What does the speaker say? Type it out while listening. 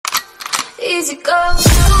Easy go.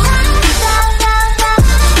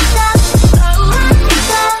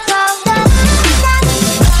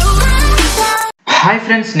 Hi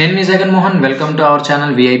friends, నేను మీ Jagan Mohan. Welcome to our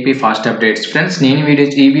channel VIP fast updates. Friends, నేను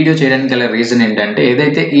ఈ video చేయడానికి గల రీజన్ ఏంటంటే,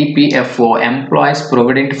 ఏదైతే ఈపీఎఫ్ఓ ఎంప్లాయీస్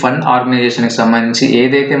ప్రొవిడెంట్ ఫండ్ ఆర్గనైజేషన్కి సంబంధించి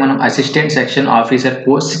ఏదైతే మనం అసిస్టెంట్ సెక్షన్ ఆఫీసర్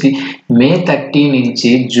పోస్ట్కి మే 30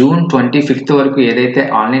 నుంచి జూన్ 25 వరకు ఏదైతే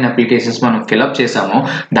ఆన్లైన్ అప్లికేషన్స్ మనం ఫిలప్ చేసామో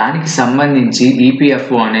దానికి సంబంధించి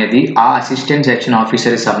ఈపీఎఫ్ఓ అనేది ఆ అసిస్టెంట్ సెక్షన్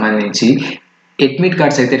ఆఫీసర్కి సంబంధించి అడ్మిట్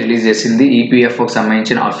కార్డ్స్ అయితే రిలీజ్ చేసింది. ఈపీఎఫ్ఓకి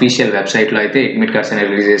సంబంధించిన అఫీషియల్ వెబ్సైట్లో అయితే అడ్మిట్ కార్డ్స్ అనేది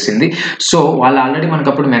రిలీజ్ చేసింది. సో వాళ్ళు ఆల్రెడీ మనకు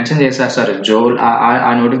అప్పుడు మెన్షన్ చేశారు సార్,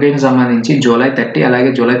 ఆ నోటిఫికేషన్ సంబంధించి జూలై 30 అలాగే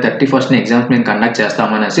జూలై 31 ఎగ్జామ్స్ మేము కండక్ట్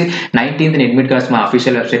చేస్తామనేసి 19th అడ్మిట్ కార్డ్స్ మా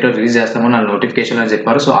అఫీషియల్ వెబ్సైట్లో రిలీజ్ చేస్తామని వాళ్ళు నోటిఫికేషన్లో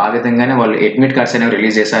చెప్పారు. సో ఆ విధంగానే వాళ్ళు అడ్మిట్ కార్డ్స్ అనేవి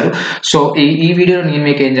రిలీజ్ చేశారు. సో ఈ వీడియోలో నేను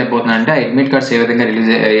మీకు ఏం చెప్పబోతున్నా అంటే, అడ్మిట్ కార్డ్స్ ఏ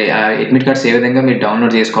విధంగా మీరు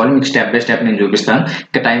డౌన్లోడ్ చేసుకోవాలి మీకు స్టెప్ బై స్టెప్ నేను చూపిస్తాను.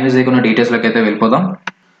 ఇంకా టైం వేస్ట్ చేయకుండా డీటెయిల్స్లోకి అయితే వెళ్ళిపోదాం.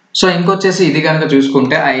 సో ఇంకొచ్చేసి ఇది కనుక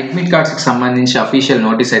చూసుకుంటే ఆ అడ్మిట్ కార్డ్స్కి సంబంధించి అఫీషియల్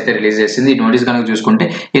నోటీస్ అయితే రిలీజ్ చేసింది. ఈ నోటీస్ కనుక చూసుకుంటే,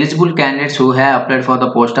 eligible candidates who have applied for the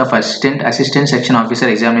post of assistant section officer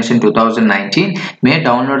examination 2019 May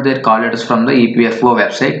download their call letters from the EPFO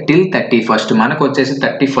website till 31st. మనకు వచ్చేసి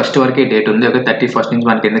 31st వరకే డేట్ ఉంది. ఒక 31st నుంచి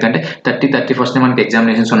మనకి, ఎందుకంటే 31st మనకి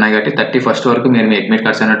ఎగ్జామినేషన్స్ ఉన్నాయి కాబట్టి 31st వరకు మీరు మీ అడ్మిట్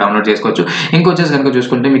కార్డ్స్ అయినా డౌన్లోడ్ చేసుకోవచ్చు. ఇంకొచ్చేసి కనుక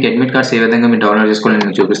చూసుకుంటే మీకు అడ్మిట్ కార్డ్స్ ఏ విధంగా మీరు డౌన్లోడ్ చేసుకోవాలని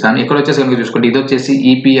మీకు చూపిస్తాను. ఇక్కడ వచ్చేసి కనుక చూసుకుంటే ఇది వచ్చేసి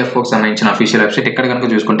ఈపీఎఫ్ఓకి సంబంధించిన అఫీషియల్ వెబ్సైట్. ఇక్కడ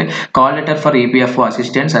కనుక చూసుకుంటే call letter for EPFO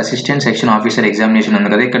assistant section officer examination ఉంది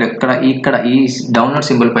కదా, ఇక్కడ ఈ డౌన్లోడ్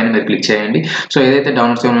సింబల్ పైన మీరు క్లిక్ చేయండి. సో ఏదైతే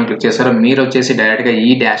డౌన్లోడ్ సింబల్ క్లిక్ చేస్తారో మీరు వచ్చేసి డైరెక్ట్గా ఈ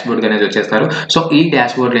డాష్ బోర్డ్ అనేది వచ్చేస్తారు. సో ఈ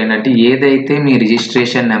డాష్ బోర్డ్లో ఏంటంటే, ఏదైతే మీ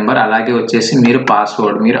రిజిస్ట్రేషన్ నెంబర్ అలాగే వచ్చేసి మీరు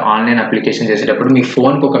పాస్వర్డ్, మీరు ఆన్లైన్ అప్లికేషన్ చేసేటప్పుడు మీ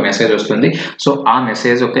ఫోన్కి ఒక మెసేజ్ వస్తుంది. సో ఆ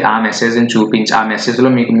మెసేజ్ని చూపించి ఆ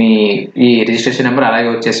మెసేజ్లో మీకు మీ ఈ రిజిస్ట్రేషన్ నెంబర్ అలాగే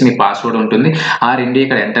వచ్చేసి మీ పాస్వర్డ్ ఉంటుంది. ఆ రెండు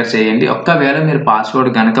ఇక్కడ ఎంటర్ చేయండి. ఒక్కవేళ మీరు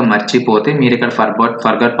పాస్వర్డ్ కనుక మర్చిపోతే మీరు ఇక్కడ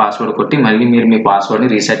ఫర్గట్ పాస్వర్డ్ కొట్టి మళ్ళీ మీరు మీ పాస్వర్డ్ని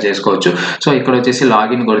రీసెట్ చేసుకోవచ్చు. సో ఇక్కడ వచ్చేసి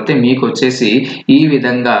లాగిన్ కొడితే మీకు వచ్చేసి ఈ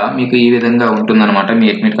విధంగా ఉంటుందన్నమాట మీ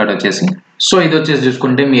అడ్మిట్ కార్డ్ వచ్చేసి. సో ఇది వచ్చేసి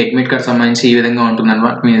చూసుకుంటే మీ అడ్మిట్ కార్డ్ సంబంధించి ఈ విధంగా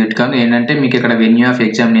ఉంటుందన్నమాట. మీ అడ్మిట్ కార్డ్ ఏంటంటే మీకు ఇక్కడ వెన్యూ ఆఫ్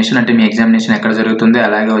ఎగ్జామినేషన్, అంటే మీ ఎగ్జామినేషన్ ఎక్కడ జరుగుతుంది,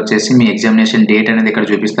 అలాగే వచ్చేసి మీ ఎగ్జామినేషన్ డేట్ అనేది ఇక్కడ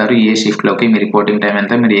చూపిస్తారు. ఏ షిఫ్ట్లోకి మీ రిపోర్టింగ్ టైం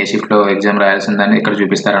ఎంత, మీరు ఏ షిఫ్ట్లో ఎగ్జామ్ రాయాల్సిందని ఇక్కడ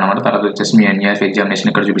చూపిస్తారు అనమాట. తర్వాత వచ్చేసి మీ వెన్యూ ఆఫ్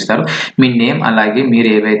ఎగ్జామినేషన్ ఇక్కడ చూపిస్తారు. మీ నేమ్ అలాగే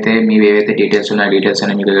మీవి ఏవైతే డీటెయిల్స్ ఉన్నాయో డీటెయిల్స్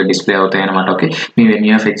అనేవి మీకు డిస్ప్లే అవుతాయి అనమాట. Okay, me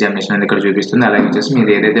venue of examination అనేది ఇక్కడ చూపిస్తుంది. అలాగే వచ్చేసి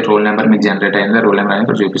మీరు ఏదైతే రోల్ నెంబర్ మీకు జనరేట్ అయిందో రోల్ నెంబర్ అనేది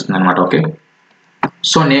ఇక్కడ చూపిస్తుంది అనమాట. ఓకే,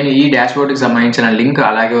 సో నేను ఈ డాష్ బోర్డ్కి సంబంధించిన లింక్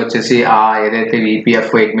అలాగే వచ్చేసి ఆ ఏదైతే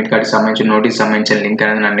ఈపీఎఫ్ఓ అడ్మిట్ కార్డ్కి సంబంధించిన నోటీస్ సంబంధించిన లింక్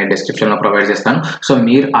అనేది నేను డిస్క్రిప్షన్లో ప్రొవైడ్ చేస్తాను. సో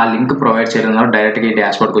మీరు ఆ లింక్ ప్రొవైడ్ చేయడం ద్వారా డైరెక్ట్గా ఈ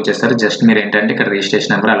డాష్ బోర్డ్కి వచ్చేస్తారు. జస్ట్ మీరు ఏంటంటే ఇక్కడ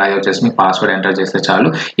రిజిస్ట్రేషన్ నెంబర్ అలాగే వచ్చేసి మీ పాస్వర్డ్ ఎంటర్ చేస్తే చాలు.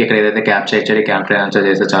 ఇక్కడ ఏదైతే క్యాప్చర్ ఇచ్చారో క్యాప్చర్ ఆన్సర్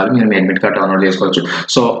చేస్తే చాలు, మీరు మీ అడ్మిట్ కార్డ్ డౌన్లోడ్ చేసుకోవచ్చు.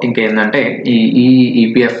 సో ఇంకేంటంటే ఈ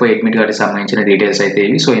ఈపీఎఫ్ఓ అడ్మిట్ కార్డ్కి సంబంధించిన డీటెయిల్స్ అయితే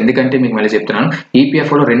ఇవి. సో ఎందుకంటే మీకు మళ్ళీ చెప్తున్నాను,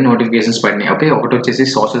 ఈపీఎఫ్ఓలో 2 నోటిఫికేషన్స్ పడినాయి. ఓకే, ఒకటి వచ్చేసి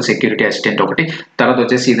సోషల్ సెక్యూరిటీ అసిస్టెంట్ ఒకటి, తర్వాత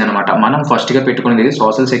వచ్చేసి ఇదనమాట మనం ఫస్ట్గా పెట్టుకునేది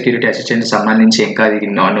సోషల్ సెక్యూరిటీ అసిస్టెంట్ సంబంధించి. ఇంకా అది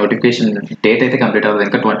నోటిఫికేషన్ డేట్ అయితే కంప్లీట్ అవుతుంది,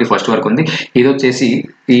 ఇంకా 21st వరకు ఉంది. ఇది వచ్చేసి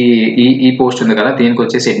ఈ పోస్ట్ ఉంది కదా, దీనికి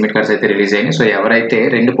వచ్చేసి అడ్మిట్ కార్డ్స్ అయితే రిలీజ్ అయ్యాయి. సో ఎవరైతే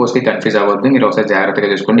 2 పోస్ట్కి కన్ఫ్యూజ్ అవ్వద్దు, మీరు ఒకసారి జాగ్రత్తగా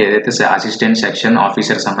చూసుకోండి. ఏదైతే అసిస్టెంట్ సెక్షన్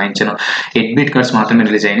ఆఫీసర్ సంబంధించిన అడ్మిట్ కార్డ్స్ మాత్రమే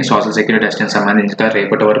రిలీజ్ అయ్యాయి. సోషల్ సెక్యూరిటీ అసిస్టెంట్ సంబంధించిన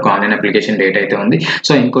రేపటి వరకు ఆన్లైన్ అప్లికేషన్ డేట్ అయితే ఉంది.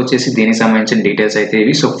 సో ఇంకొచ్చేసి దీనికి సంబంధించిన డీటెయిల్స్ అయితే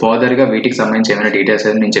ఇవి. సో ఫర్దర్గా వీటికి సంబంధించి ఏమైనా డీటెయిల్స్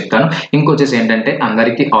అయితే నేను చెప్తాను. ఇంకొచ్చేసి ఏంటంటే,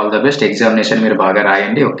 అందరికీ ఆల్ ద బెస్ట్. ఎగ్జామినేషన్ మీరు బాగా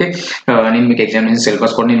రాయండి. ఓకే, నేను మీకు ఎగ్జామినేషన్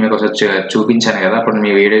సిలబస్ కూడా నేను మీకు ఒకసారి చూపించాను కదా, అప్పుడు మీ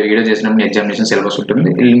వీడియో చేసినప్పుడు ఎగ్జామినేషన్ సిలబస్ ఉంటుంది.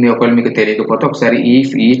 ఒకవేళ మీకు తెలియకపోతే ఒకసారి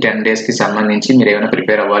ఈ 10 daysకి సంబంధించి మీరు ఏమైనా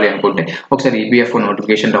ప్రిపేర్ అవ్వాలి అనుకుంటే ఒకసారి ఈపీఎఫ్ఓ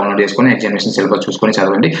నోటిఫికేషన్ డౌన్లోడ్ చేసుకొని ఎగ్జామినేషన్ సిలబస్ చూసుకొని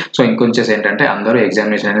చదవండి. సో ఇంకొంచెం ఏంటంటే, అందరూ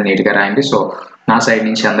ఎగ్జామినేషన్ అనేది నీట్గా రాయండి. సో నా సైడ్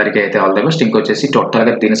నుంచి అందరికీ అయితే ఆల్ ద బెస్ట్. ఇంకొచ్చేసి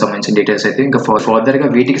టోటల్గా దీనికి సంబంధించిన డీటెయిల్స్ అయితే ఇంకా ఫర్దర్గా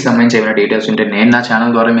వీటికి సంబంధించి ఏమైనా డీటెయిల్స్ ఉంటే నేను నా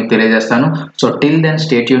ఛానల్ ద్వారా మీకు తెలియజేస్తాను. So till then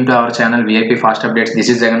stay tune to our channel VIP fast updates.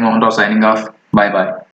 This is Jagan Mohan Rao signing off. Bye bye.